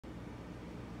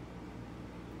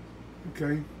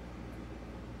Okay,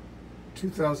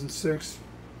 2006.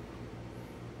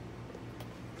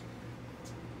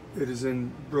 It is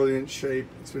in brilliant shape.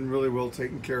 It's been really well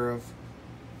taken care of.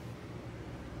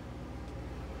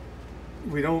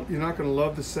 You're not going to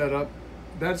love the setup.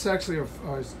 That's actually a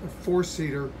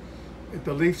four-seater.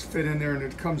 The Leafs fit in there and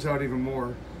it comes out even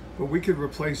more. But we could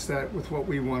replace that with what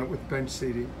we want with bench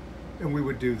seating, and we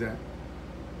would do that.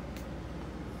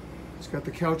 It's got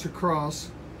the couch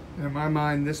across, and in my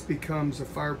mind, this becomes a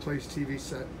fireplace TV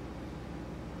set.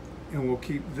 And we'll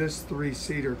keep this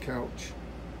three-seater couch.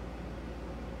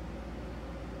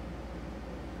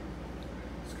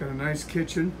 It's got a nice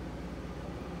kitchen.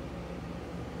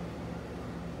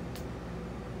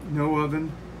 No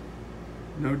oven,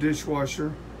 no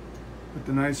dishwasher, with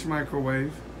the nice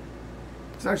microwave.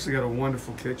 It's actually got a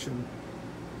wonderful kitchen.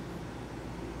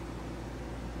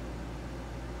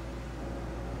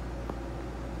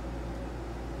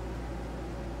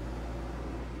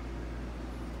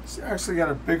 It's actually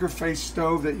got a bigger face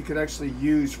stove that you could actually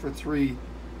use for 3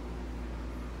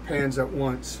 pans at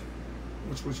once,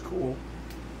 which was cool.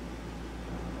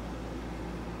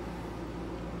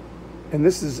 And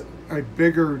this is a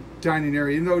bigger dining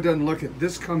area. Even though it doesn't look it,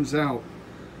 this comes out.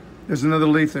 There's another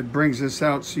Leaf that brings this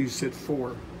out so you sit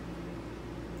 4.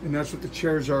 And that's what the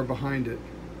chairs are behind it.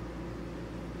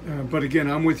 But again,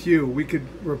 I'm with you. We could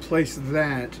replace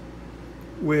that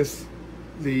with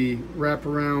the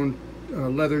wraparound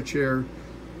leather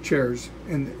chairs.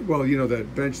 And, well, you know,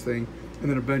 that bench thing. And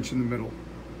then a bench in the middle.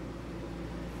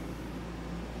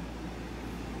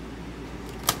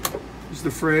 Here's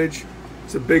the fridge.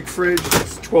 It's a big fridge.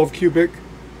 It's 12 cubic.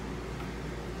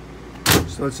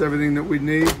 So that's everything that we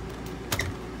need.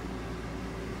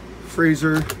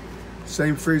 Freezer,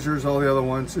 same freezer as all the other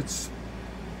ones.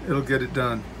 It'll get it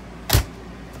done.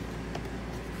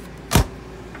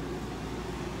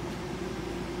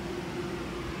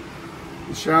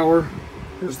 The shower,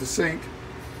 here's the sink.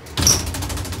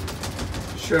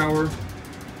 Shower.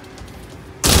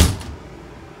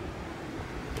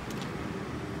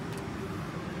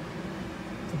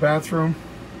 The bathroom.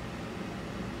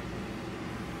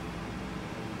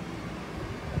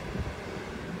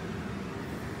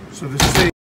 So the sink